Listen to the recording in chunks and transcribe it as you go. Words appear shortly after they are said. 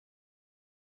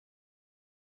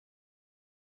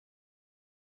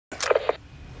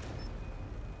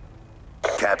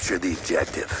Capture the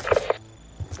objective.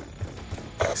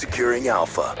 Securing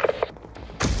Alpha.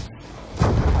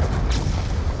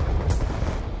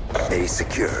 A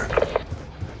secure.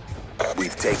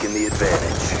 We've taken the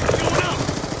advantage.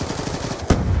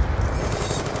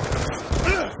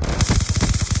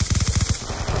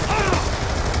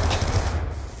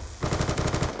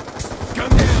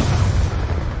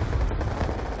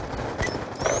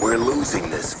 We're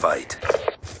losing this fight.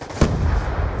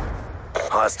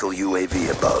 Hostile UAV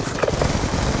above.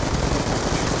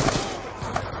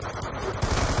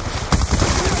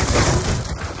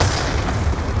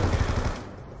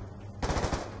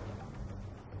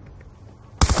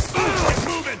 Get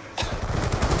moving!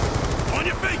 On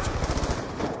your feet!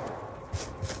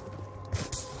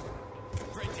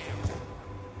 Right down.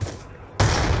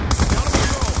 Out of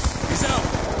control. He's out.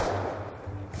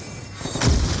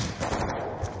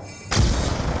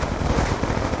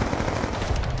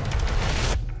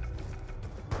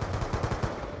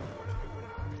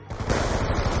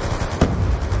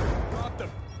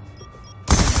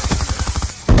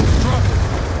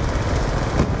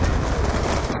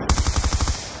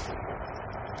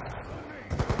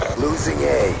 Losing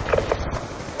A.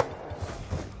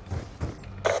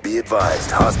 Be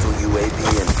advised, hostile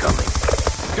UAV incoming.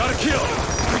 Got a kill!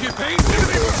 We get paid?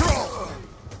 Enemy patrol!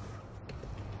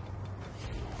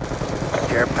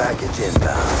 Care package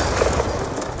inbound.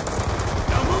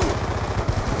 Now move!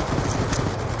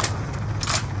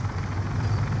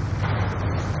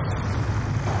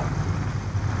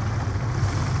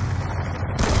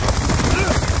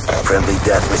 Friendly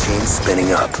death machine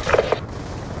spinning up.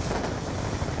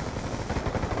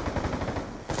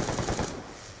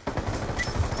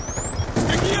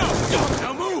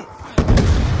 Now move!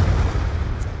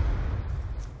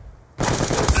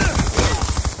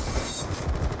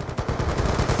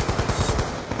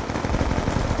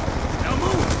 Now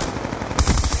move!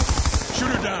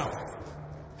 Shoot her down.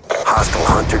 Hostile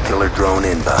hunter-killer drone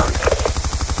inbound.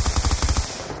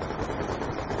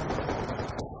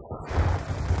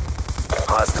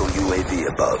 Hostile UAV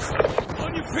above.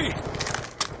 On your feet!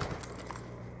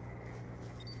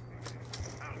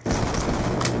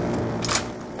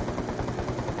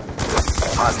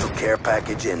 Hostile care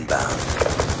package inbound.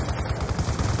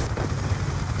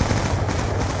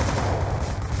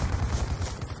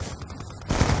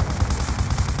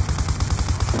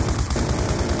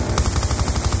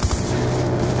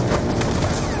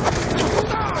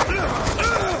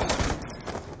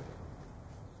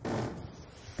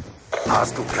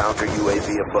 Hostile counter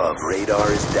UAV above.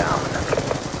 Radar is down.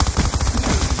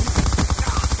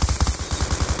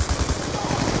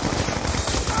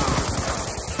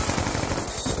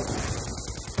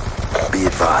 Be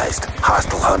advised,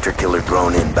 hostile hunter-killer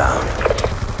drone inbound.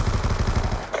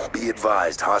 Be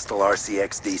advised, hostile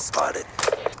RCXD spotted.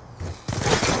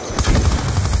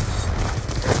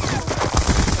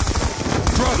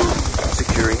 Bravo!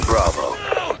 Securing Bravo.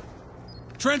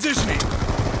 Transitioning!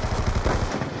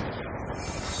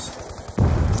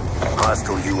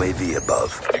 Hostile UAV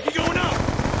above. Sticky going out!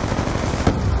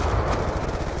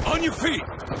 On your feet!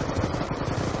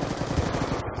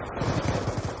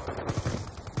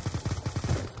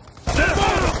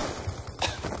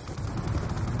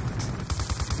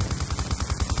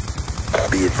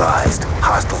 Be advised,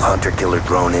 hostile hunter-killer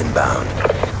drone inbound.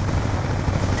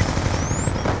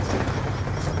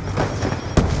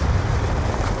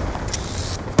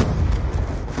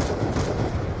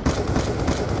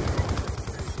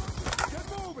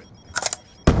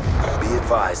 Be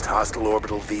advised, hostile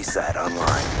orbital VSAT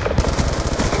online.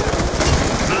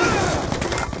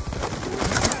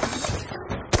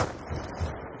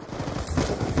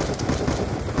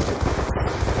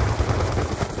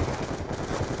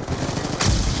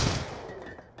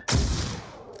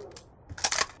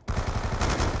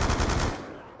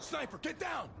 Sniper, get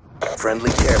down!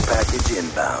 Friendly care package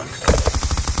inbound.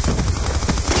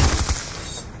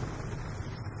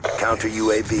 Counter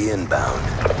UAV inbound.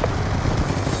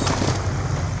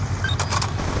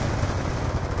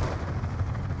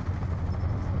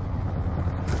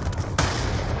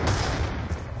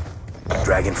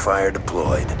 Dragonfire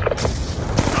deployed.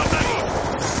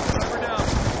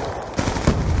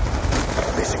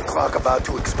 Mission clock about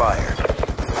to expire.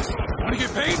 Want to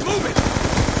get paid? Move it!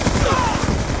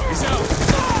 He's out!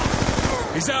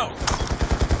 He's out!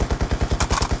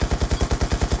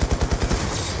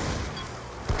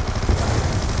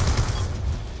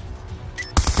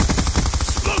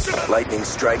 Lightning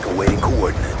strike awaiting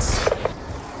coordinates.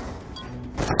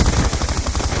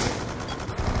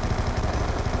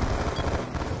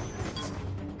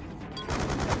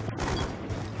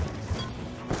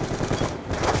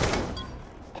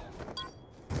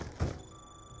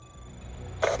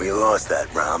 You lost that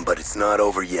round, but it's not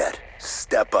over yet.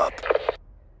 Step up.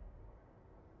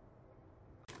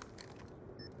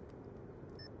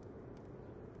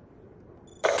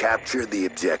 Capture the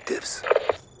objectives.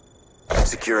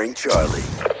 Securing Charlie.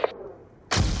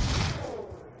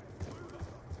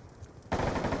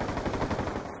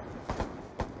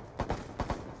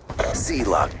 C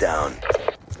lockdown.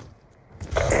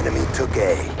 Enemy took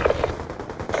A.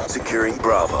 Securing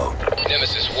Bravo.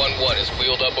 Nemesis 1-1 is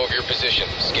wheeled up over your position,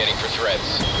 scanning for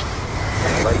threats.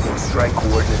 Lightning strike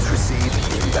coordinates received.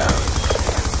 Inbound.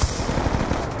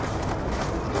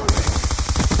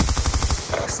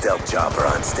 Stealth chopper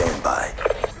on standby.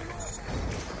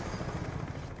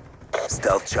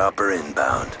 Stealth chopper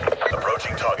inbound.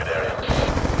 Approaching target area.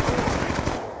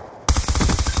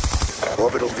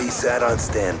 Orbital VSAT on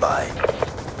standby.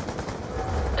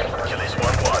 Achilles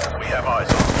 1-1, we have eyes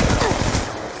on you.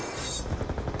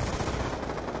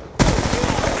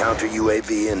 Counter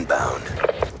UAV inbound.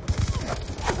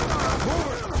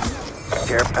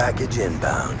 Care package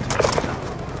inbound.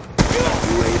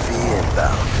 UAV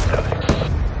inbound.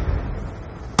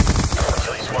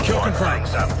 Achilles 1-1, Kill confirmed.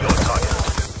 bangs up your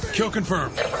target. Kill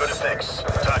confirmed. Good effects.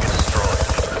 Target destroyed.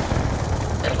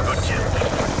 Good kill.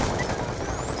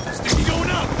 Sticky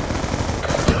going up.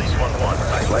 Achilles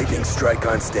 1-1, Lightning strike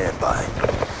on standby.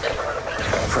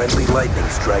 Friendly lightning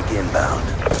strike inbound.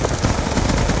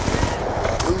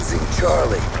 Losing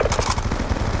Charlie.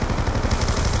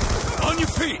 On your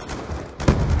feet.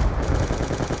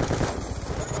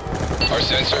 Our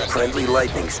sensors. Friendly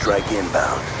lightning strike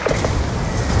inbound.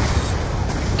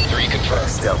 3 confirmed.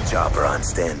 Stealth chopper on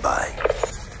standby.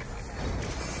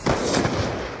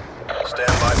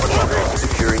 Stand by for Bravo.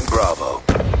 Securing Bravo.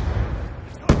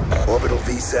 Orbital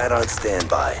VSAT on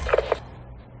standby.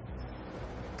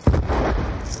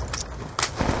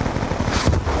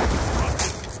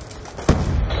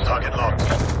 Target locked.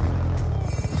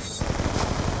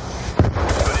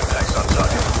 Good impacts on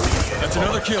target. That's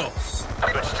another kill.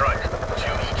 Good strike. 2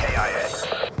 EKIA.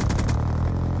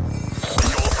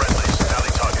 Visual friendlies.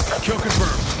 Tally target. Kill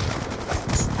confirmed.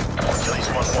 Achilles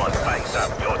 1-1, bangs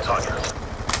up your target.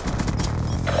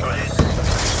 Good hit.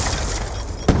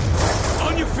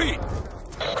 On your feet.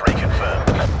 Reconfirmed.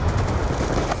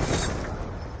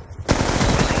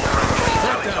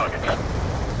 Tally down. target.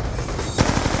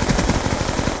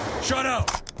 Shut out.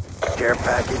 Care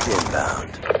package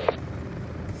inbound.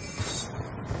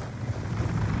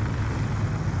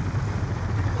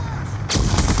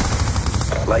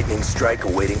 Lightning strike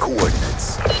awaiting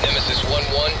coordinates. Nemesis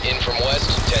 1-1 in from west,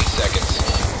 10 seconds.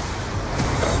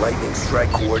 Lightning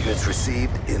strike coordinates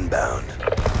received. Inbound.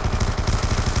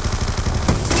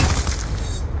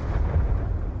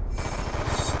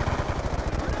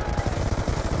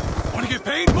 Want to get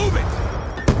paid? Move it.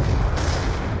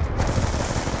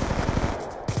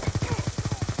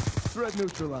 Threat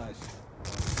neutralized.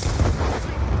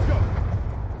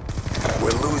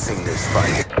 We're losing this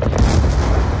fight.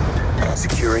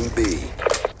 Securing B.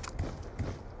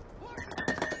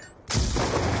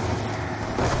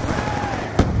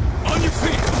 On your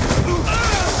feet.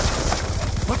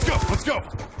 Let's go. Let's go.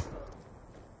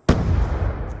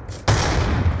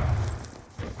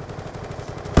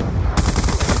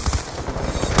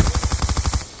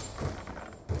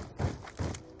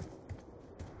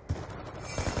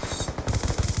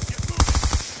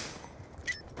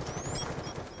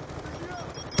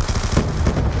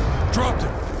 Dropped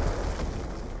him.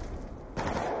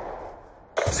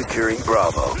 Securing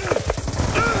Bravo.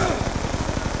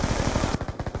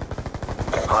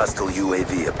 Hostile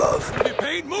UAV above. Get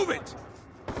paid? Move it.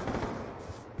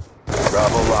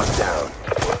 Bravo locked down.